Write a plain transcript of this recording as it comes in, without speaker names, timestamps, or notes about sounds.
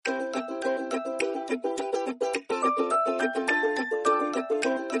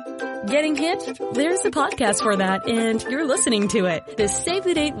Getting hitched? There's a podcast for that, and you're listening to it. The Save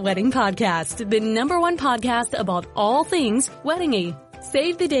the Date Wedding Podcast, the #1 podcast about all things wedding-y.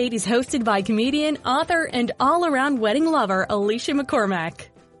 Save the Date is hosted by comedian, author, and all-around wedding lover Alicia McCormack.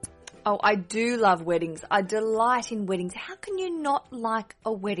 Oh, I do love weddings. I delight in weddings. How can you not like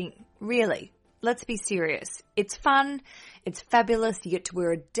a wedding? Really? Let's be serious. It's fun. It's fabulous. You get to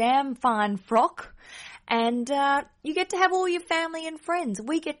wear a damn fine frock. And you get to have all your family and friends.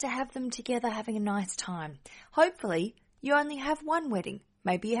 We get to have them together having a nice time. Hopefully, you only have one wedding.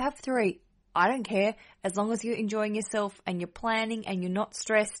 Maybe you have 3. I don't care. As long as you're enjoying yourself and you're planning and you're not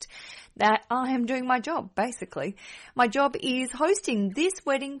stressed, that I am doing my job, basically. My job is hosting this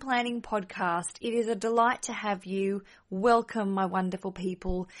wedding planning podcast. It is a delight to have you. Welcome, my wonderful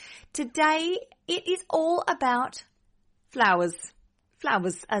people. Today, it is all about flowers.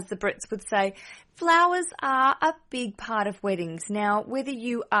 Flowers, as the Brits would say. Flowers are a big part of weddings. Now, whether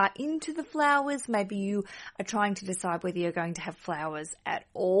you are into the flowers, maybe you are trying to decide whether you're going to have flowers at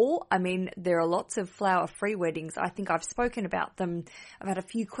all. I mean, there are lots of flower-free weddings. I think I've spoken about them. I've had a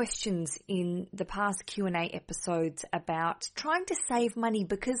few questions in the past Q&A episodes about trying to save money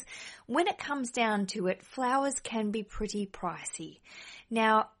because when it comes down to it, flowers can be pretty pricey.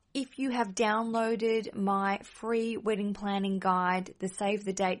 Now, if you have downloaded my free wedding planning guide, the Save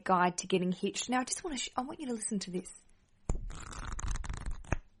the Date Guide to Getting Hitched. Now, I want you to listen to this.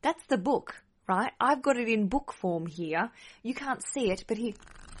 That's the book, right? I've got it in book form here. You can't see it, but here,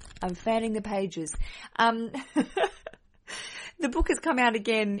 I'm fanning the pages. The book has come out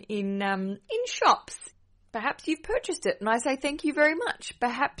again in shops. Perhaps you've purchased it, and I say thank you very much.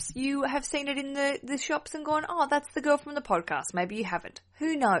 Perhaps you have seen it in the shops and gone, oh, that's the girl from the podcast. Maybe you haven't.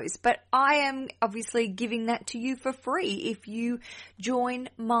 Who knows? But I am obviously giving that to you for free if you join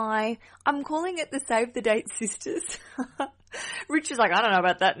I'm calling it the Save the Date Sisters. Rich is like, I don't know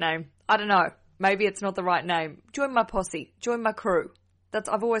about that name. I don't know. Maybe it's not the right name. Join my posse. Join my crew.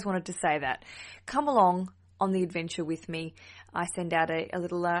 I've always wanted to say that. Come along on the adventure with me. I send out a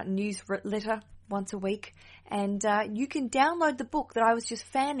little newsletter once a week, and you can download the book that I was just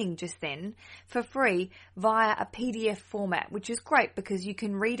fanning just then for free via a PDF format, which is great because you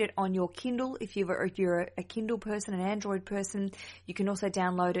can read it on your Kindle if you're a Kindle person, an Android person. You can also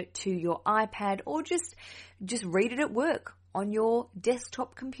download it to your iPad or just read it at work on your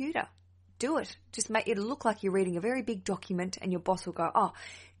desktop computer. Do it. Just make it look like you're reading a very big document and your boss will go, oh,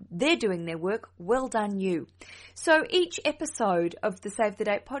 they're doing their work. Well done, you. So each episode of the Save the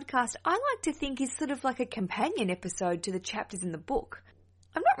Date podcast, I like to think is sort of like a companion episode to the chapters in the book.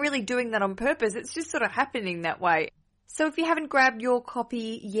 I'm not really doing that on purpose. It's just sort of happening that way. So if you haven't grabbed your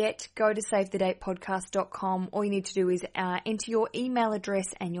copy yet, go to savethedatepodcast.com. All you need to do is enter your email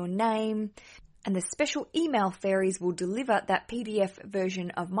address and your name, and the special email fairies will deliver that PDF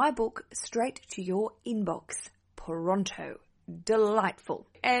version of my book straight to your inbox. Pronto. Delightful.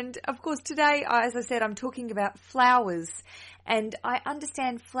 And of course today, as I said, I'm talking about flowers. And I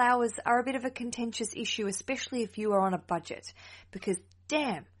understand flowers are a bit of a contentious issue, especially if you are on a budget. Because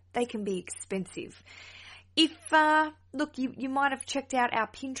damn, they can be expensive. If, look, you might have checked out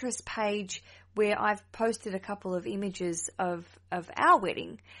our Pinterest page where I've posted a couple of images of our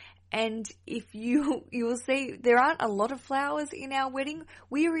wedding. And if you will see, there aren't a lot of flowers in our wedding.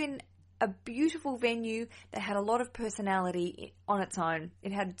 We are in a beautiful venue that had a lot of personality on its own.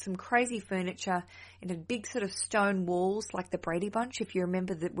 It had some crazy furniture. It had big sort of stone walls like the Brady Bunch, if you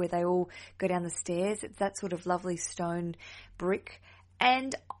remember that, where they all go down the stairs. It's that sort of lovely stone brick.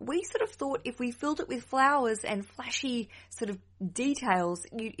 And we sort of thought if we filled it with flowers and flashy sort of details,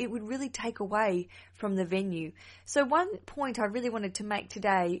 it would really take away from the venue. So one point I really wanted to make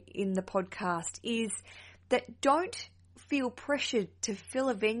today in the podcast is that don't feel pressured to fill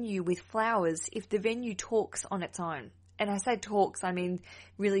a venue with flowers if the venue talks on its own. And I say talks, I mean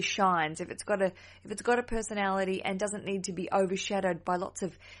really shines. If it's got a personality and doesn't need to be overshadowed by lots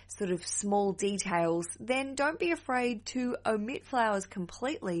of sort of small details, then don't be afraid to omit flowers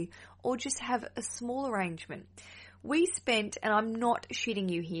completely or just have a small arrangement. We spent, and I'm not shitting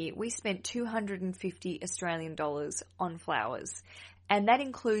you here, we spent 250 Australian dollars on flowers. And that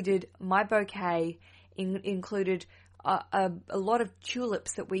included my bouquet, included a lot of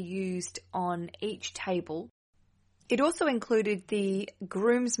tulips that we used on each table. It also included the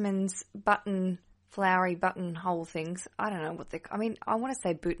groomsmen's flowery buttonhole things. I don't know what I want to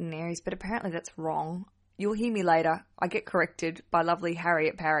say boutonnieres, but apparently that's wrong. You'll hear me later. I get corrected by lovely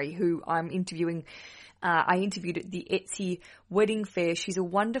Harriet Parry, who I'm interviewing. I interviewed at the Etsy wedding fair. She's a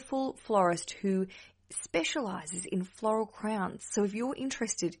wonderful florist who specializes in floral crowns. So if you're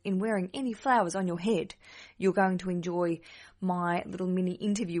interested in wearing any flowers on your head, you're going to enjoy my little mini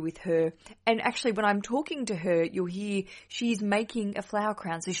interview with her. And actually, when I'm talking to her, you'll hear she's making a flower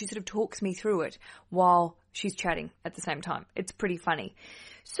crown. So she sort of talks me through it while she's chatting at the same time. It's pretty funny.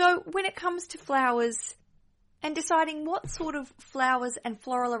 So when it comes to flowers and deciding what sort of flowers and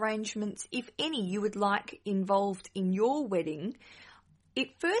floral arrangements, if any, you would like involved in your wedding, it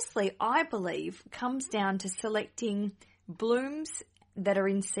firstly, I believe, comes down to selecting blooms that are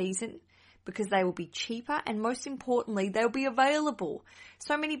in season because they will be cheaper and most importantly, they'll be available.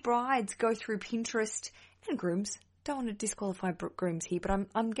 So many brides go through Pinterest and grooms. Don't want to disqualify grooms here, but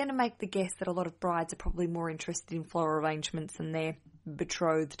I'm going to make the guess that a lot of brides are probably more interested in floral arrangements than their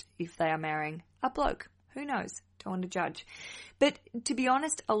betrothed if they are marrying a bloke. Who knows? Don't want to judge. But to be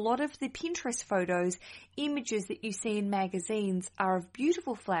honest, a lot of the Pinterest photos, images that you see in magazines are of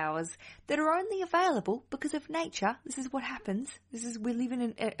beautiful flowers that are only available because of nature. This is what happens. We live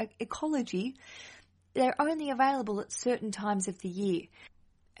in an ecology. They're only available at certain times of the year.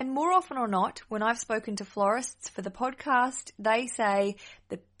 And more often or not, when I've spoken to florists for the podcast, they say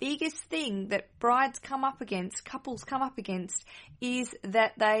the biggest thing that brides come up against, couples come up against, is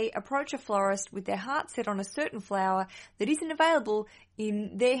that they approach a florist with their heart set on a certain flower that isn't available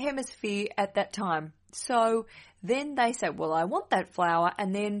in their hemisphere at that time. So then they say, well, I want that flower.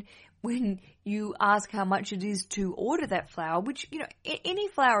 And then when you ask how much it is to order that flower, which, you know, any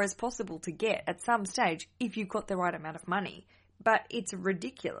flower is possible to get at some stage if you've got the right amount of money. But it's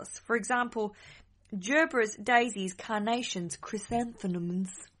ridiculous. For example, gerberas, daisies, carnations,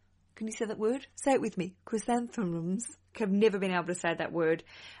 chrysanthemums. Can you say that word? Say it with me. Chrysanthemums. I've never been able to say that word.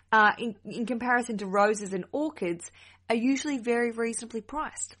 In comparison to roses and orchids, are usually very reasonably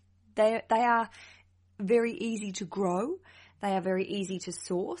priced. They are very easy to grow. They are very easy to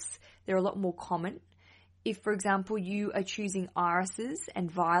source. They're a lot more common. If, for example, you are choosing irises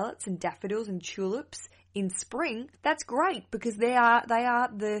and violets and daffodils and tulips in spring, that's great because they are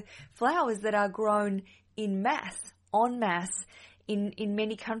the flowers that are grown en masse in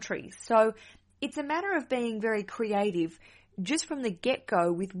many countries. So it's a matter of being very creative just from the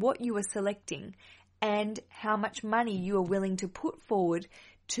get-go with what you are selecting and how much money you are willing to put forward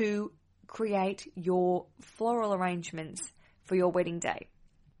to create your floral arrangements for your wedding day.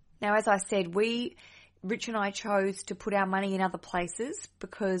 Now, as I said, Rich and I chose to put our money in other places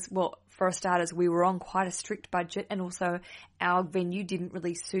because, well, for starters, we were on quite a strict budget and also our venue didn't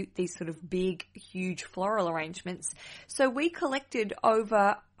really suit these sort of big, huge floral arrangements. So we collected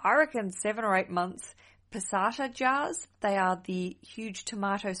over, I reckon, 7 or 8 months passata jars. They are the huge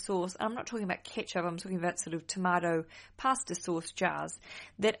tomato sauce. I'm not talking about ketchup. I'm talking about sort of tomato pasta sauce jars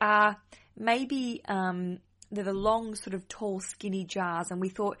that are maybe they're the long, sort of tall, skinny jars. And we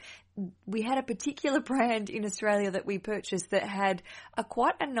thought we had a particular brand in Australia that we purchased that had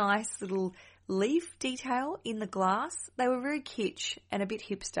quite a nice little leaf detail in the glass. They were very kitsch and a bit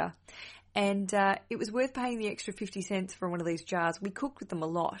hipster. And it was worth paying the extra 50 cents for one of these jars. We cooked with them a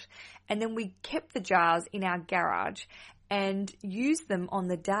lot. And then we kept the jars in our garage and used them on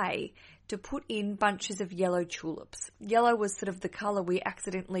the day to put in bunches of yellow tulips. Yellow was sort of the colour we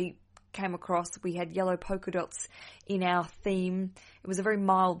accidentally came across. We had yellow polka dots in our theme. It was a very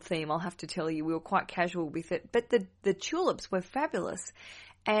mild theme, I'll have to tell you. We were quite casual with it. But the tulips were fabulous.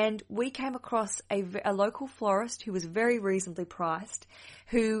 And we came across a local florist who was very reasonably priced,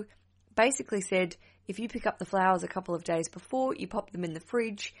 who basically said, if you pick up the flowers a couple of days before, you pop them in the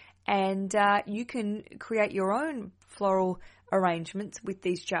fridge, and you can create your own floral arrangements with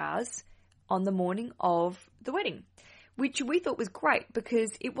these jars on the morning of the wedding, which we thought was great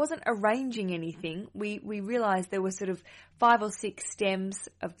because it wasn't arranging anything. We realised there were sort of 5 or 6 stems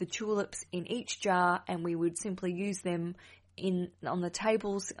of the tulips in each jar, and we would simply use them on the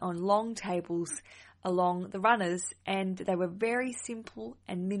tables, on long tables along the runners, and they were very simple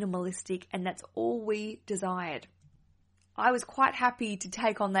and minimalistic, and that's all we desired. I was quite happy to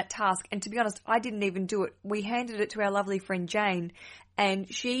take on that task, and to be honest, I didn't even do it. We handed it to our lovely friend Jane,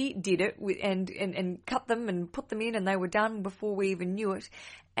 and she did it and cut them and put them in, and they were done before we even knew it.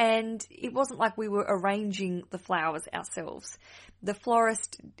 And it wasn't like we were arranging the flowers ourselves. The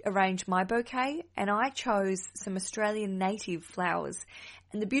florist arranged my bouquet, and I chose some Australian native flowers.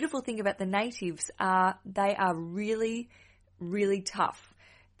 And the beautiful thing about the natives are they are really, really tough.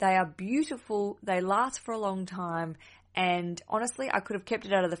 They are beautiful, they last for a long time, And honestly, I could have kept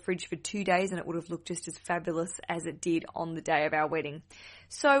it out of the fridge for 2 days and it would have looked just as fabulous as it did on the day of our wedding.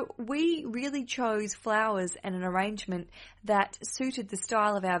 So we really chose flowers and an arrangement that suited the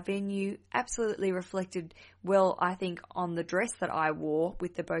style of our venue, absolutely reflected well, I think, on the dress that I wore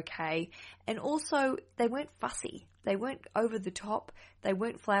with the bouquet. And also, they weren't fussy. They weren't over the top. They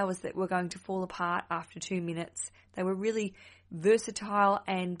weren't flowers that were going to fall apart after 2 minutes. They were really versatile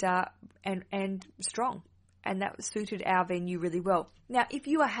and strong. And that suited our venue really well. Now, if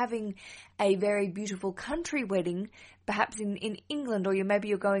you are having a very beautiful country wedding, perhaps in England, or maybe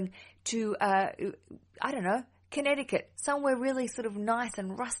you're going to, Connecticut, somewhere really sort of nice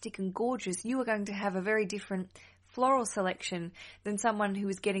and rustic and gorgeous, you are going to have a very different floral selection than someone who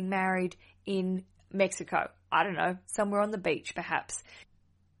is getting married in Mexico. I don't know, somewhere on the beach perhaps.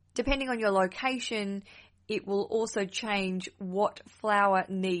 Depending on your location, it will also change what flower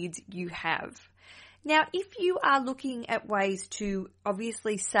needs you have. Now, if you are looking at ways to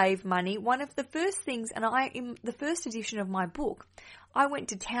obviously save money, one of the first things, and in the first edition of my book, I went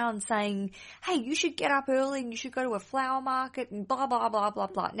to town saying, hey, you should get up early and you should go to a flower market and blah, blah, blah, blah,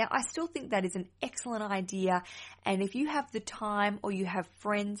 blah. Now, I still think that is an excellent idea. And if you have the time or you have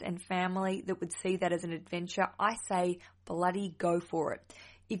friends and family that would see that as an adventure, I say bloody go for it.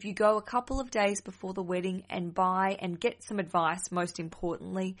 If you go a couple of days before the wedding and buy and get some advice, most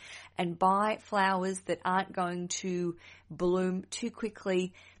importantly, and buy flowers that aren't going to bloom too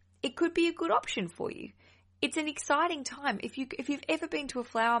quickly, it could be a good option for you. It's an exciting time. If you've ever been to a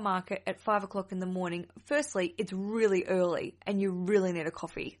flower market at 5 o'clock in the morning, firstly, it's really early and you really need a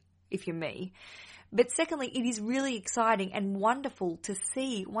coffee, if you're me. But secondly, it is really exciting and wonderful to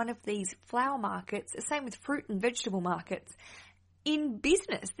see one of these flower markets, same with fruit and vegetable markets, in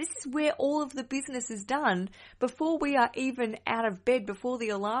business. This is where all of the business is done. Before we are even out of bed, before the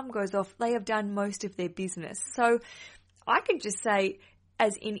alarm goes off, they have done most of their business. So I can just say,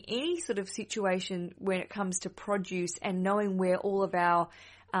 as in any sort of situation when it comes to produce and knowing where all of our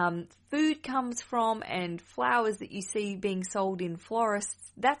food comes from and flowers that you see being sold in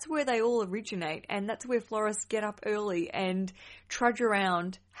florists, that's where they all originate, and that's where florists get up early and trudge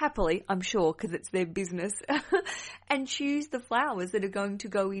around happily, I'm sure, because it's their business, and choose the flowers that are going to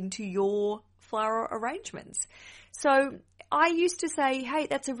go into your flower arrangements. So I used to say, hey,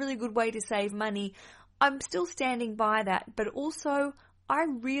 that's a really good way to save money. I'm still standing by that, but also I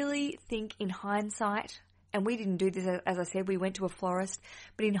really think in hindsight, and we didn't do this, as I said, we went to a florist,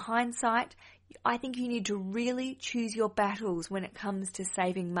 but in hindsight, I think you need to really choose your battles when it comes to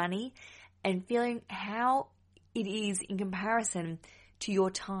saving money and feeling how it is in comparison to your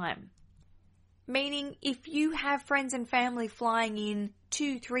time. Meaning, if you have friends and family flying in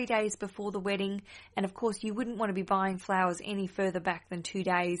 2-3 days before the wedding, and of course you wouldn't want to be buying flowers any further back than 2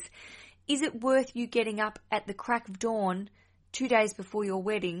 days, is it worth you getting up at the crack of dawn 2 days before your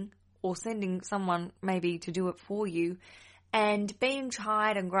wedding, or sending someone maybe to do it for you, and being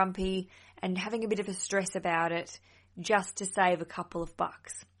tired and grumpy and having a bit of a stress about it just to save a couple of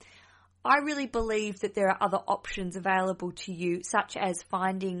bucks? I really believe that there are other options available to you, such as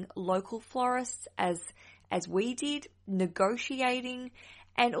finding local florists as we did, negotiating,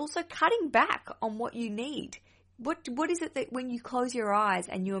 and also cutting back on what you need. What is it that when you close your eyes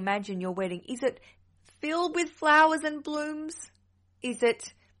and you imagine your wedding, is it filled with flowers and blooms? Is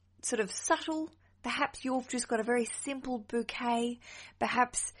it sort of subtle? Perhaps you've just got a very simple bouquet.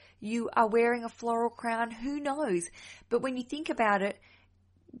 Perhaps you are wearing a floral crown. Who knows? But when you think about it,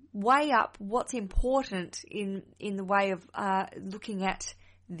 weigh up what's important in the way of looking at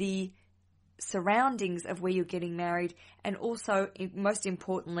the surroundings of where you're getting married, and also, most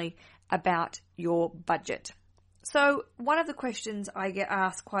importantly, about your budget. So one of the questions I get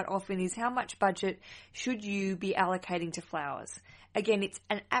asked quite often is, how much budget should you be allocating to flowers? Again, it's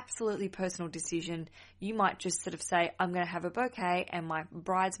an absolutely personal decision. You might just sort of say, I'm going to have a bouquet and my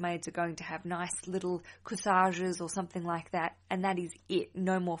bridesmaids are going to have nice little corsages or something like that, and that is it,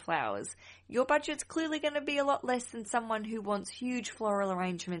 no more flowers. Your budget's clearly going to be a lot less than someone who wants huge floral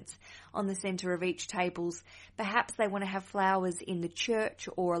arrangements on the centre of each tables. Perhaps they want to have flowers in the church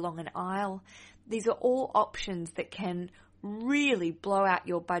or along an aisle. These are all options that can really blow out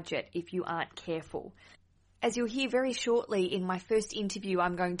your budget if you aren't careful. As you'll hear very shortly in my first interview,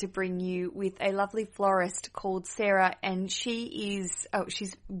 I'm going to bring you with a lovely florist called Sarah, and she's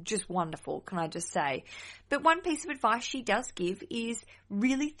just wonderful, can I just say. But one piece of advice she does give is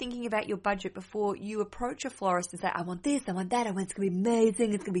really thinking about your budget before you approach a florist and say, I want this, I want that, I want it's going to be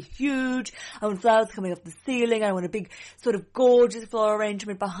amazing, it's going to be huge, I want flowers coming off the ceiling, I want a big sort of gorgeous floral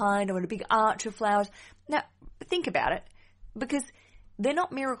arrangement behind, I want a big arch of flowers. Now, think about it, because they're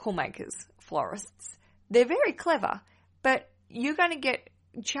not miracle makers, florists. They're very clever, but you're going to get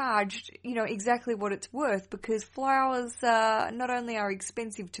charged, exactly what it's worth, because flowers not only are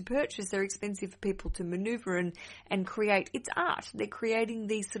expensive to purchase, they're expensive for people to maneuver and create. It's art. They're creating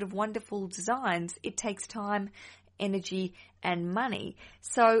these sort of wonderful designs. It takes time, energy, and money.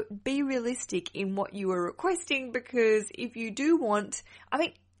 So be realistic in what you are requesting, because if you do want,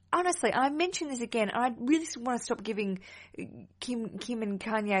 honestly, I mention this again, and I really want to stop giving Kim and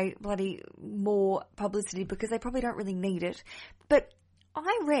Kanye bloody more publicity, because they probably don't really need it. But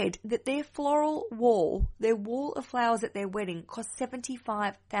I read that their floral wall, their wall of flowers at their wedding, cost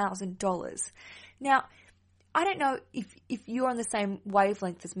 $75,000. Now, I don't know if you're on the same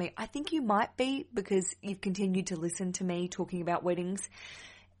wavelength as me. I think you might be, because you've continued to listen to me talking about weddings.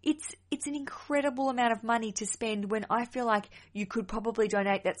 It's an incredible amount of money to spend, when I feel like you could probably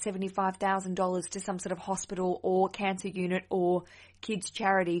donate that $75,000 to some sort of hospital or cancer unit or kids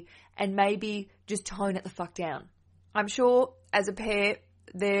charity, and maybe just tone it the fuck down. I'm sure as a pair,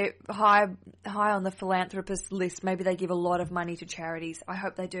 they're high on the philanthropist list. Maybe they give a lot of money to charities. I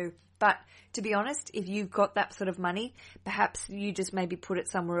hope they do. But to be honest, if you've got that sort of money, perhaps you just maybe put it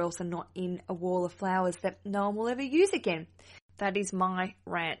somewhere else and not in a wall of flowers that no one will ever use again. That is my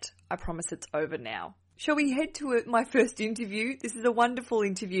rant. I promise it's over now. Shall we head to my first interview? This is a wonderful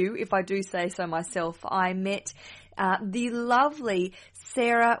interview, if I do say so myself. I met the lovely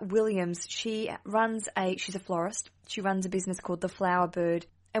Sarah Williams. She's a florist. She runs a business called The Flower Bird.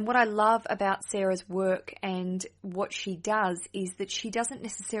 And what I love about Sarah's work and what she does is that she doesn't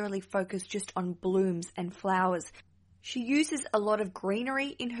necessarily focus just on blooms and flowers. She uses a lot of greenery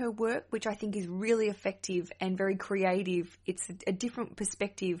in her work, which I think is really effective and very creative. It's a different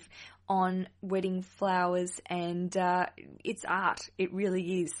perspective on wedding flowers, and it's art. It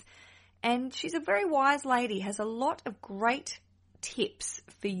really is. And she's a very wise lady, has a lot of great tips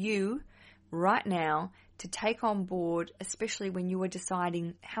for you right now to take on board, especially when you are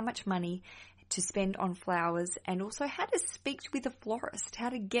deciding how much money to spend on flowers, and also how to speak with a florist, how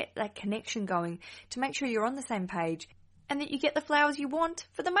to get that connection going to make sure you're on the same page and that you get the flowers you want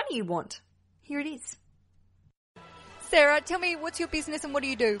for the money you want. Here it is. Sarah, tell me, what's your business and what do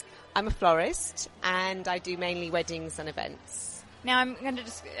you do? I'm a florist and I do mainly weddings and events. Now I'm going to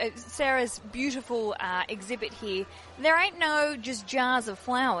just, Sarah's beautiful exhibit here. There ain't no just jars of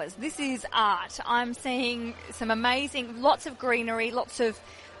flowers. This is art. I'm seeing some amazing, lots of greenery, lots of,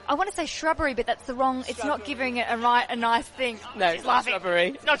 I want to say shrubbery, but that's the wrong, it's not giving it a nice thing. No, it's not shrubbery.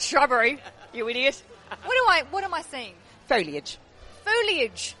 It's not shrubbery, you idiot. What am I seeing? Foliage.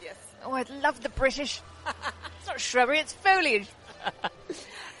 Foliage? Yes. Oh, I love the British. It's not shrubbery, it's foliage.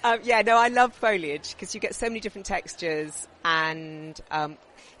 I love foliage because you get so many different textures and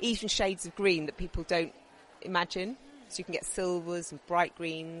even shades of green that people don't imagine. So you can get silvers and bright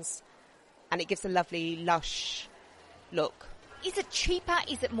greens, and it gives a lovely, lush look. Is it cheaper?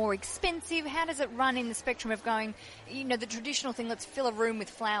 Is it more expensive? How does it run in the spectrum of going, the traditional thing, let's fill a room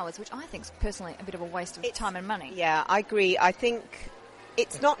with flowers, which I think is personally a bit of a waste of time and money. Yeah, I agree. I think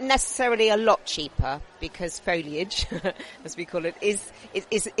it's not necessarily a lot cheaper because foliage, as we call it,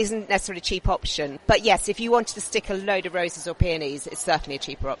 isn't necessarily a cheap option. But yes, if you wanted to stick a load of roses or peonies, it's certainly a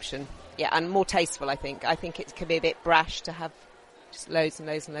cheaper option. Yeah, and more tasteful, I think. I think it can be a bit brash to have just loads and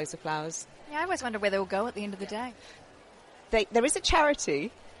loads and loads of flowers. Yeah, I always wonder where they will go at the end of the day. There is a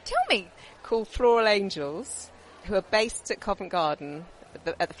charity. Tell me. Called Floral Angels, who are based at Covent Garden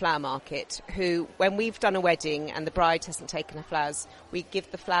at the flower market, who, when we've done a wedding and the bride hasn't taken her flowers, we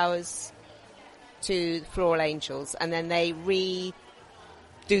give the flowers to the Floral Angels, and then they redo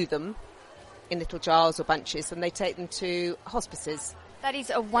them in little jars or bunches, and they take them to hospices. That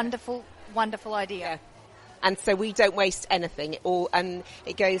is a wonderful, wonderful idea. Yeah. And so we don't waste anything. And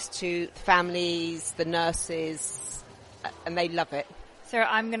it goes to the families, the nurses, and they love it. Sarah,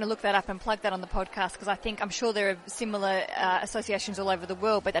 I'm going to look that up and plug that on the podcast, because I'm sure there are similar associations all over the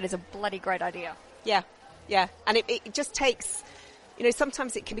world, but that is a bloody great idea. Yeah, yeah. And it just takes,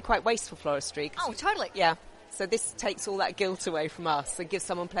 sometimes it can be quite wasteful floristry. Oh, totally. Yeah. So this takes all that guilt away from us and gives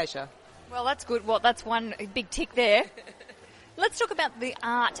someone pleasure. Well, that's good. Well, that's one big tick there. Let's talk about the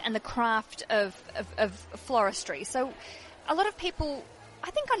art and the craft of floristry. So a lot of people,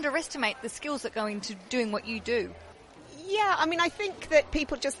 I think, underestimate the skills that go into doing what you do. Yeah, I think that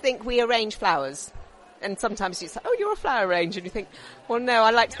people just think we arrange flowers. And sometimes you say, oh, you're a flower arranger. And you think, well, no,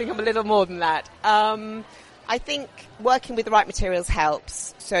 I like to think I'm a little more than that. I think working with the right materials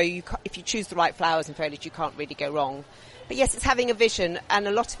helps. So if you choose the right flowers and foliage, you can't really go wrong. But yes, it's having a vision. And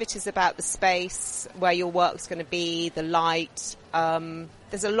a lot of it is about the space, where your work's going to be, the light.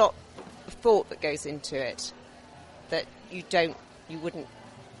 There's a lot of thought that goes into it that you wouldn't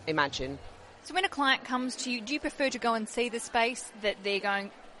imagine. So when a client comes to you, do you prefer to go and see the space that they're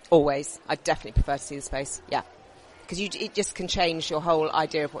going? Always. I definitely prefer to see the space, yeah. Because it just can change your whole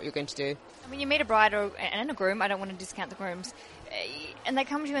idea of what you're going to do. I mean, you meet a bride and a groom, I don't want to discount the grooms, and they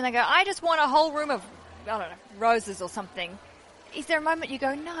come to you and they go, I just want a whole room of, I don't know, roses or something. Is there a moment you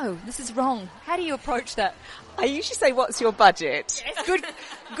go, no, this is wrong? How do you approach that? I usually say, what's your budget? Yes,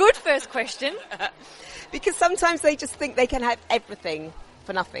 good first question. Because sometimes they just think they can have everything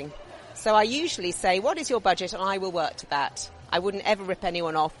for nothing. So I usually say, what is your budget? And I will work to that. I wouldn't ever rip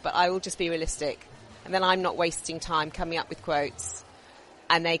anyone off, but I will just be realistic. And then I'm not wasting time coming up with quotes.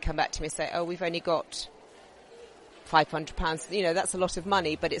 And they come back to me and say, oh, we've only got £500. You know, that's a lot of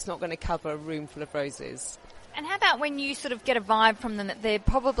money, but it's not going to cover a room full of roses. And how about when you sort of get a vibe from them that they're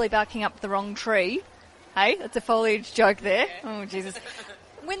probably barking up the wrong tree? Hey, that's a foliage joke there. Oh, Jesus.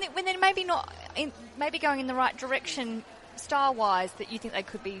 When they're maybe not, maybe going in the right direction style-wise that you think they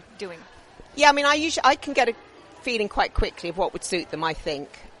could be doing? Yeah, I mean, I can get a feeling quite quickly of what would suit them, I think.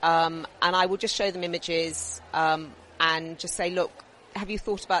 And I will just show them images and just say, look, have you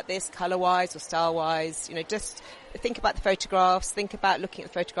thought about this colour-wise or style-wise? You know, just think about the photographs, think about looking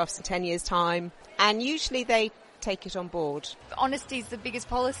at the photographs in 10 years' time. And usually they take it on board. Honesty is the biggest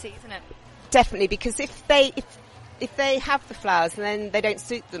policy, isn't it? Definitely, because if they have the flowers and then they don't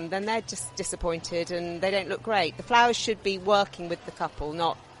suit them, then they're just disappointed and they don't look great. The flowers should be working with the couple,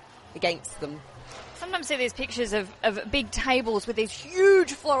 not against them. Sometimes I see these pictures of big tables with these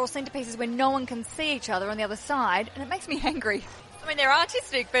huge floral centerpieces where no one can see each other on the other side, and it makes me angry. I mean, they're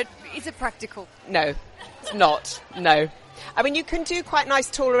artistic, but is it practical? No, it's not. No. I mean, you can do quite nice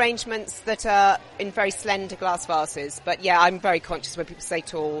tall arrangements that are in very slender glass vases, but yeah, I'm very conscious when people say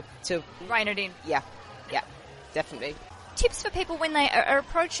tall to rein it in. Yeah, definitely. Tips for people when they are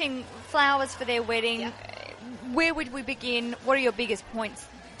approaching flowers for their wedding. Yeah. Where would we begin? What are your biggest points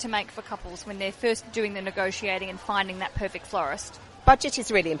to make for couples when they're first doing the negotiating and finding that perfect florist? Budget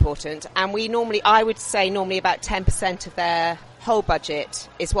is really important, and I would say normally about 10% of their whole budget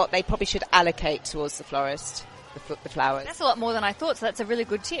is what they probably should allocate towards the florist, the flowers. That's a lot more than I thought, so that's a really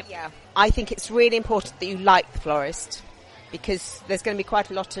good tip. Yeah. I think it's really important that you like the florist, because there's going to be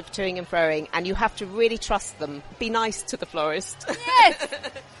quite a lot of toing and froing, and you have to really trust them. Be nice to the florist. Yes!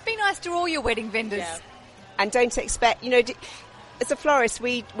 Be nice to all your wedding vendors. Yeah. And don't expect, as a florist,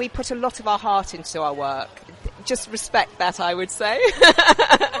 we put a lot of our heart into our work. Just respect that, I would say.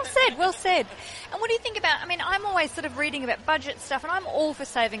 Well said. And what do you think about, I'm always sort of reading about budget stuff, and I'm all for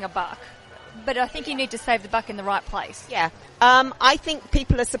saving a buck. But I think you need to save the buck in the right place. Yeah. I think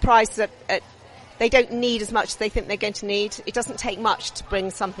people are surprised that they don't need as much as they think they're going to need. It doesn't take much to bring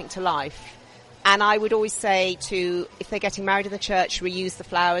something to life. And I would always say if they're getting married in the church, reuse the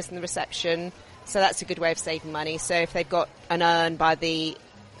flowers in the reception. So that's a good way of saving money. So if they've got an urn by the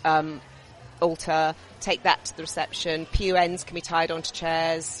altar, take that to the reception. Pew ends can be tied onto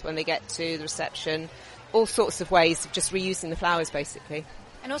chairs when they get to the reception. All sorts of ways of just reusing the flowers, basically.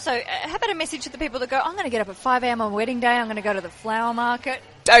 And also, how about a message to the people that go, I'm going to get up at 5 a.m. on wedding day, I'm going to go to the flower market?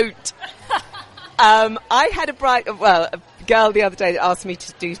 Don't. I had a girl the other day that asked me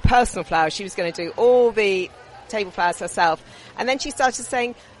to do personal flowers. She was going to do all the table flowers herself. And then she started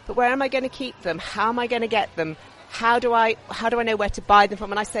saying, but where am I going to keep them? How am I going to get them? How do I know where to buy them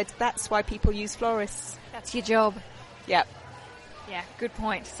from? And I said, that's why people use florists. That's your job. Yep. Yeah, good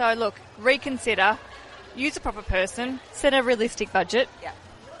point. So look, reconsider, use a proper person, set a realistic budget. Yeah.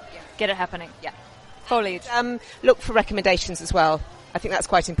 Get it happening. Yeah. Foliage. Look for recommendations as well. I think that's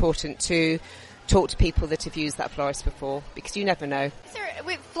quite important to talk to people that have used that florist before, because you never know. Is there,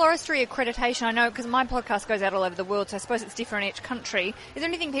 with floristry accreditation, I know because my podcast goes out all over the world, so I suppose it's different in each country. Is there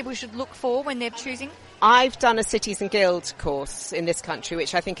anything people should look for when they're choosing? I've done a Cities and Guild course in this country,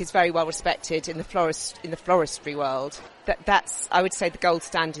 which I think is very well respected in the floristry world. That's, I would say, the gold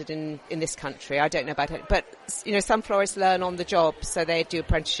standard in this country. I don't know about it, but some florists learn on the job, so they do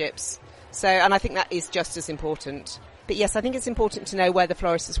apprenticeships. So, and I think that is just as important. But yes, I think it's important to know where the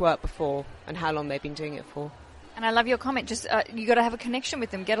florist has worked before and how long they've been doing it for. And I love your comment. Just you got to have a connection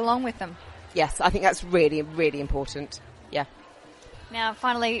with them, get along with them. Yes, I think that's really, really important. Yeah. Now,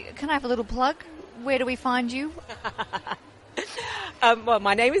 finally, can I have a little plug? Where do we find you? Well,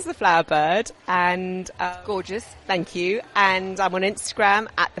 my name is The Flower Bird, and gorgeous. Thank you. And I'm on Instagram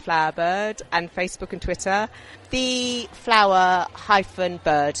at The Flower Bird, and Facebook and Twitter,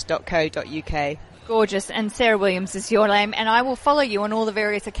 theflower-bird.co.uk. Gorgeous. And Sarah Williams is your name, and I will follow you on all the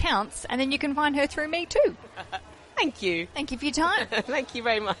various accounts, and then you can find her through me too. Thank you. Thank you for your time. Thank you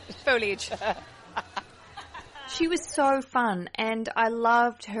very much. Foliage. She was so fun, and I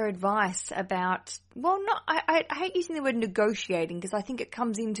loved her advice about, I hate using the word negotiating, because I think it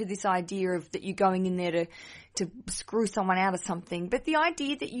comes into this idea of that you're going in there to screw someone out of something, but the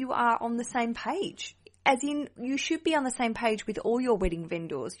idea that you are on the same page. As in, you should be on the same page with all your wedding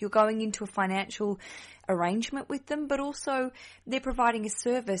vendors. You're going into a financial arrangement with them, but also they're providing a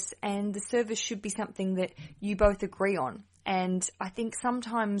service, and the service should be something that you both agree on. And I think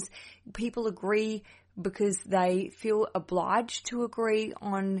sometimes people agree because they feel obliged to agree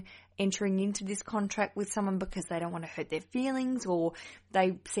on entering into this contract with someone because they don't want to hurt their feelings, or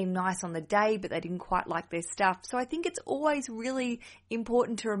they seem nice on the day but they didn't quite like their stuff. So I think it's always really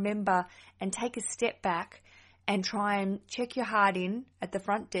important to remember and take a step back and try and check your heart in at the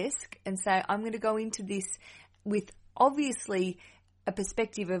front desk and say, I'm going to go into this with obviously a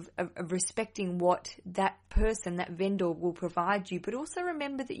perspective of respecting what that person, that vendor will provide you, but also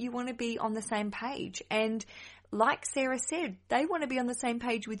remember that you want to be on the same page. And like Sarah said, they want to be on the same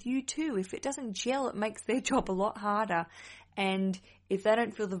page with you too. If it doesn't gel, it makes their job a lot harder. And if they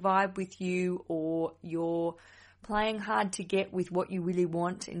don't feel the vibe with you, or you're playing hard to get with what you really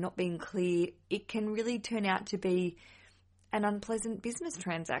want and not being clear, it can really turn out to be an unpleasant business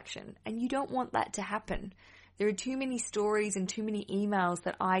transaction. And you don't want that to happen. There are too many stories and too many emails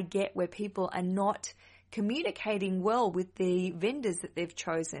that I get where people are not communicating well with the vendors that they've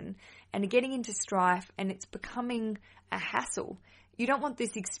chosen and are getting into strife, and it's becoming a hassle. You don't want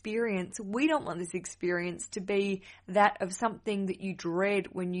this experience, we don't want this experience to be that of something that you dread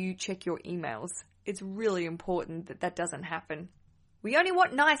when you check your emails. It's really important that that doesn't happen. We only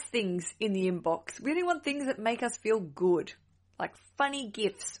want nice things in the inbox. We only want things that make us feel good, like funny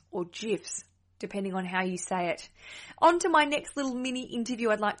GIFs or GIFs, depending on how you say it. On to my next little mini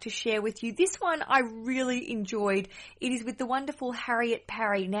interview I'd like to share with you. This one I really enjoyed. It is with the wonderful Harriet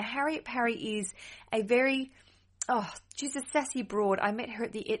Parry. Now, Harriet Parry is a very, she's a sassy broad. I met her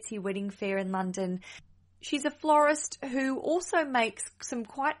at the Etsy Wedding Fair in London. She's a florist who also makes some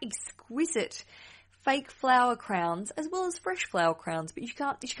quite exquisite fake flower crowns as well as fresh flower crowns, but you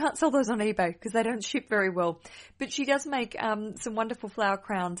can't sell those on eBay because they don't ship very well. But she does make some wonderful flower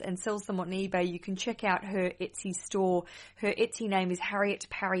crowns and sells them on eBay. You can check out her Etsy store. Her Etsy name is Harriet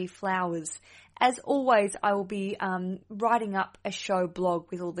Parry Flowers. As always, I will be writing up a show blog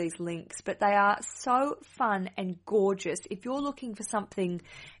with all these links, but they are so fun and gorgeous. If you're looking for something,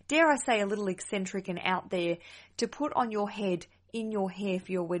 dare I say, a little eccentric and out there to put on your head, in your hair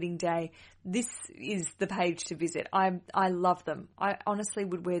for your wedding day, this is the page to visit. I love them. I honestly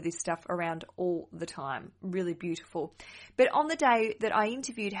would wear this stuff around all the time. Really beautiful. But on the day that I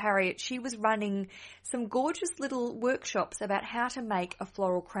interviewed Harriet, she was running some gorgeous little workshops about how to make a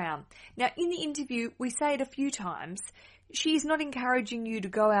floral crown. Now, in the interview, we say it a few times, she's not encouraging you to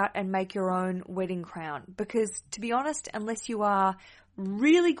go out and make your own wedding crown, because to be honest, unless you are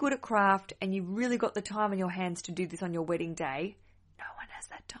really good at craft and you've really got the time on your hands to do this on your wedding day, no one has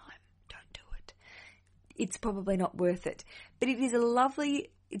that time. Don't do it. It's probably not worth it. But it is a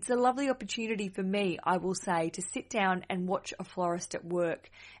lovely opportunity for me, I will say, to sit down and watch a florist at work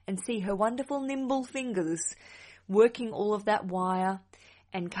and see her wonderful nimble fingers working all of that wire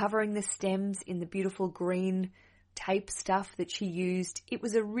and covering the stems in the beautiful green tape stuff that she used. It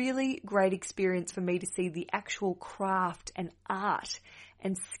was a really great experience for me to see the actual craft and art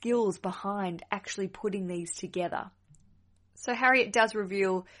and skills behind actually putting these together. So Harriet does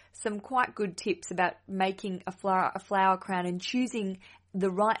reveal some quite good tips about making a flower crown and choosing the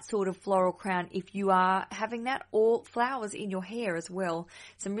right sort of floral crown if you are having that, or flowers in your hair as well.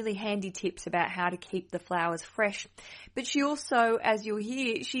 Some really handy tips about how to keep the flowers fresh. But she also, as you'll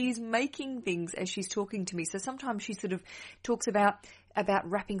hear, she's making things as she's talking to me. So sometimes she sort of talks about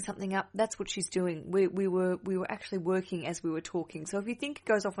wrapping something up. That's what she's doing. We were actually working as we were talking. So if you think it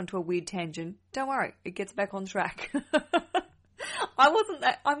goes off onto a weird tangent, don't worry, it gets back on track. I wasn't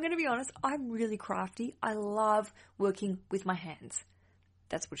that. I'm going to be honest, I'm really crafty. I love working with my hands.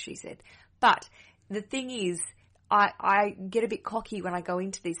 That's what she said. But the thing is, I get a bit cocky when I go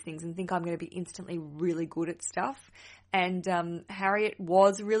into these things and think I'm going to be instantly really good at stuff. And Harriet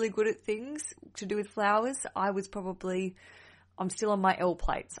was really good at things to do with flowers. I'm still on my L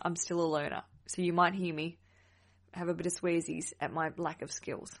plates. I'm still a learner. So you might hear me have a bit of swearsies at my lack of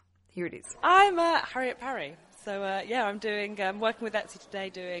skills. Here it is. I'm Harriet Parry. So I'm working with Etsy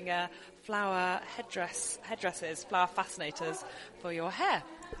today doing flower headdresses, flower fascinators for your hair.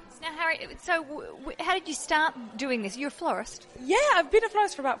 Now, Harriet, so how did you start doing this? You're a florist? Yeah, I've been a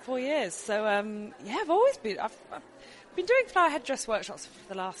florist for about 4 years. So I've always been. I've been doing flower headdress workshops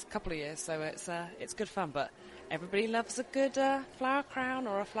for the last couple of years. So it's good fun. But everybody loves a good flower crown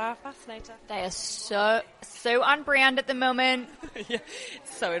or a flower fascinator. They are so unbranded at the moment. Yeah,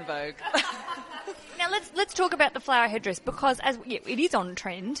 it's so in vogue. Now let's talk about the flower headdress, because it is on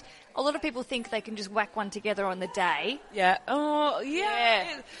trend. A lot of people think they can just whack one together on the day. Yeah. Oh,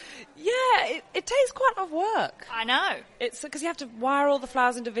 yeah. It takes quite a lot of work. I know. It's because you have to wire all the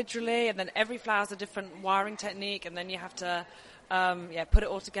flowers individually, and then every flower's a different wiring technique, and then you have to put it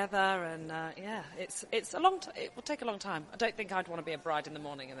all together, and it's a long. It will take a long time. I don't think I'd want to be a bride in the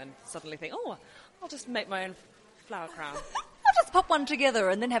morning and then suddenly think, oh, I'll just make my own flower crown. I'll just pop one together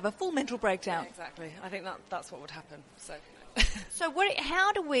and then have a full mental breakdown. Yeah, exactly. I think that's what would happen. So. So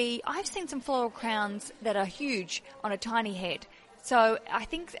how do we... I've seen some floral crowns that are huge on a tiny head. So I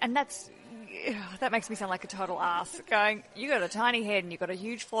think... And that makes me sound like a total ass, going, you got a tiny head and you got a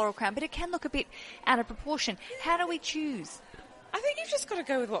huge floral crown, but it can look a bit out of proportion. How do we choose? I think you've just got to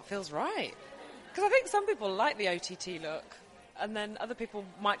go with what feels right. Because I think some people like the OTT look, and then other people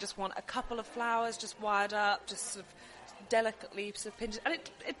might just want a couple of flowers just wired up, just sort of delicately sort of pinned. And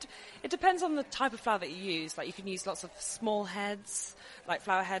it depends on the type of flower that you use. Like, you can use lots of small heads, like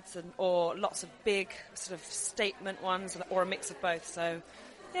flower heads, or lots of big sort of statement ones, or a mix of both. So,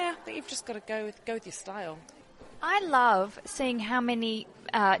 yeah, I think you've just got to go with your style. I love seeing how many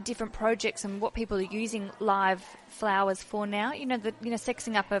different projects and what people are using live flowers for now.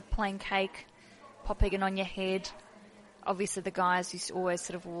 Sexing up a plain cake, popping it on your head. Obviously, the guys used to always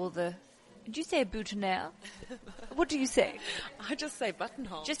sort of wore the... Did you say a boutonniere? What do you say? I just say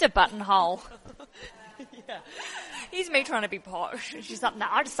buttonhole. Just a buttonhole. Yeah. Here's me trying to be posh. She's like, no,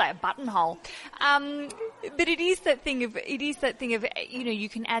 I just say a buttonhole. But it is that thing of you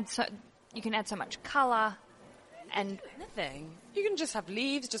can add so much colour and Anything. You can just have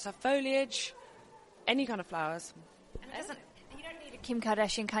leaves, just have foliage, any kind of flowers. you don't need a Kim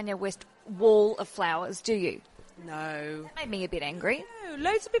Kardashian, Kanye West wall of flowers, do you? No. That made me a bit angry. No,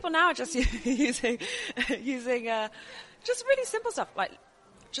 loads of people now are just using just really simple stuff, like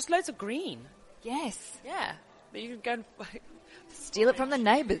just loads of green. Yes. Yeah. But you can go and Steal it from the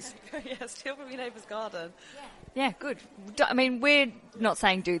neighbours. steal from your neighbour's garden. Yeah, good. I mean, we're not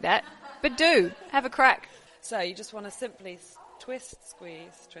saying do that, but do. Have a crack. So you just want to simply twist,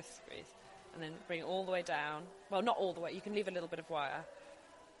 squeeze, and then bring it all the way down. Well, not all the way. You can leave a little bit of wire,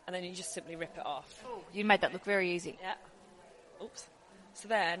 and then you just simply rip it off. You made that look very easy. Yeah. Oops. So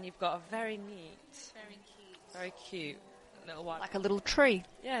then you've got a very cute little wire. Like a little tree.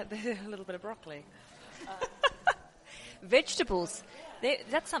 Yeah, a little bit of broccoli. Vegetables.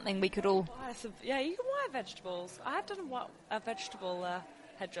 That's something we could all... Yeah, you can wire vegetables. I have done a vegetable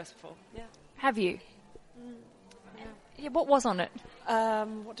headdress before. Yeah. Have you? Yeah, what was on it?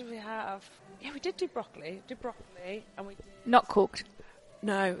 What did we have? Yeah, we did do broccoli. And we... Not cooked.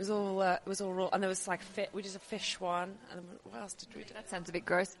 No, it was all raw. And there was like we did a fish one. And what else did we do? That sounds a bit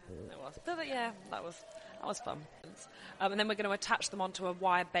gross. It was. But yeah, that was fun. And then we're going to attach them onto a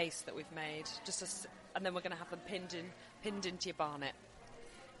wire base that we've made. And then we're going to have them pinned into your barnet.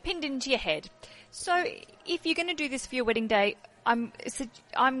 Pinned into your head. So if you're going to do this for your wedding day, I'm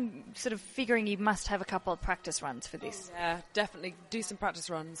sort of figuring you must have a couple of practice runs for this. Yeah, definitely do some practice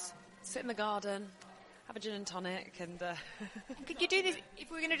runs. Sit in the garden, have a gin and tonic, and... Could you do this,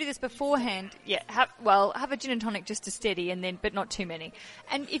 if we're going to do this beforehand, have a gin and tonic just to steady, but not too many.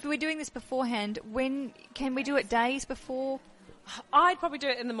 And if we're doing this beforehand, when can we do it days before? I'd probably do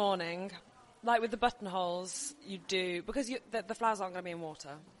it in the morning. Like with the buttonholes, you do, because the flowers aren't going to be in water.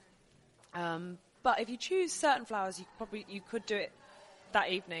 But if you choose certain flowers, you could do it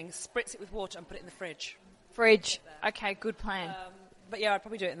that evening, spritz it with water and put it in the fridge. Fridge. Okay, good plan. But yeah, I'd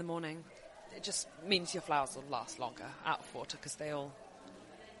probably do it in the morning. It just means your flowers will last longer out of water because they all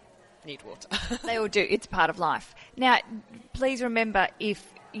need water. They all do. It's part of life. Now, please remember, if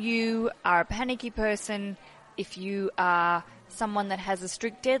you are a panicky person, if you are someone that has a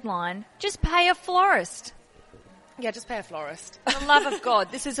strict deadline, just pay a florist. Yeah, just pay a florist. For the love of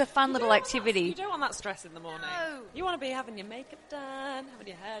God, this is a fun little activity. You don't want that stress in the morning. No. You want to be having your makeup done, having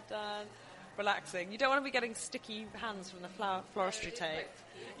your hair done, relaxing. You don't want to be getting sticky hands from the floristry tape.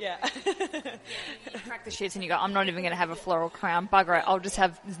 Yeah. You crack the shits and you go, I'm not even going to have a floral crown. Bugger it, I'll just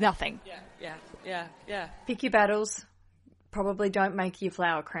have nothing. Yeah. Pick your battles. Probably don't make your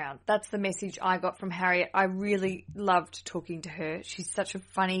flower crown. That's the message I got from Harriet. I really loved talking to her. She's such a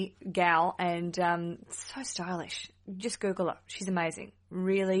funny gal and so stylish. Just Google her. She's amazing.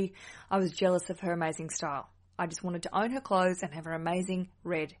 Really, I was jealous of her amazing style. I just wanted to own her clothes and have her amazing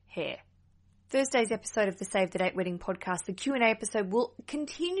red hair. Thursday's episode of the Save the Date Wedding podcast, the Q&A episode, will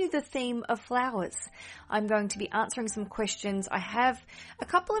continue the theme of flowers. I'm going to be answering some questions. I have a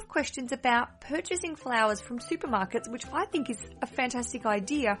couple of questions about purchasing flowers from supermarkets, which I think is a fantastic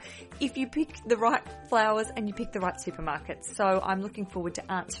idea if you pick the right flowers and you pick the right supermarkets. So I'm looking forward to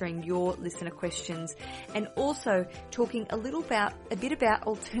answering your listener questions and also talking a bit about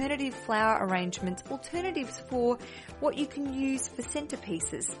alternative flower arrangements, alternatives for what you can use for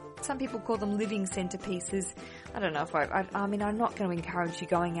centerpieces. Some people call them living centerpieces. I don't know if I mean, I'm not going to encourage you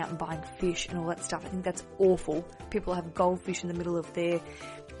going out and buying fish and all that stuff. I think that's awful. People have goldfish in the middle of their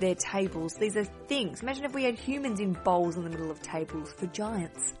tables. These are things. Imagine if we had humans in bowls in the middle of tables for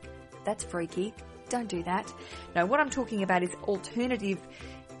giants. That's freaky. Don't do that. No, what I'm talking about is alternative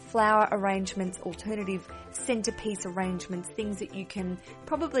flower arrangements, alternative centerpiece arrangements, things that you can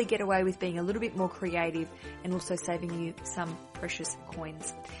probably get away with being a little bit more creative and also saving you some precious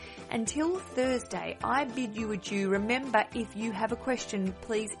coins. Until Thursday, I bid you adieu. Remember, if you have a question,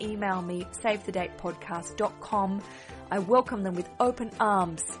 please email me, savethedatepodcast.com. I welcome them with open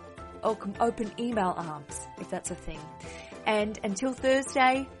arms, open email arms, if that's a thing. And until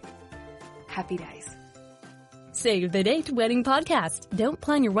Thursday, happy days. Save the Date Wedding Podcast. Don't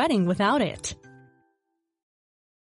plan your wedding without it.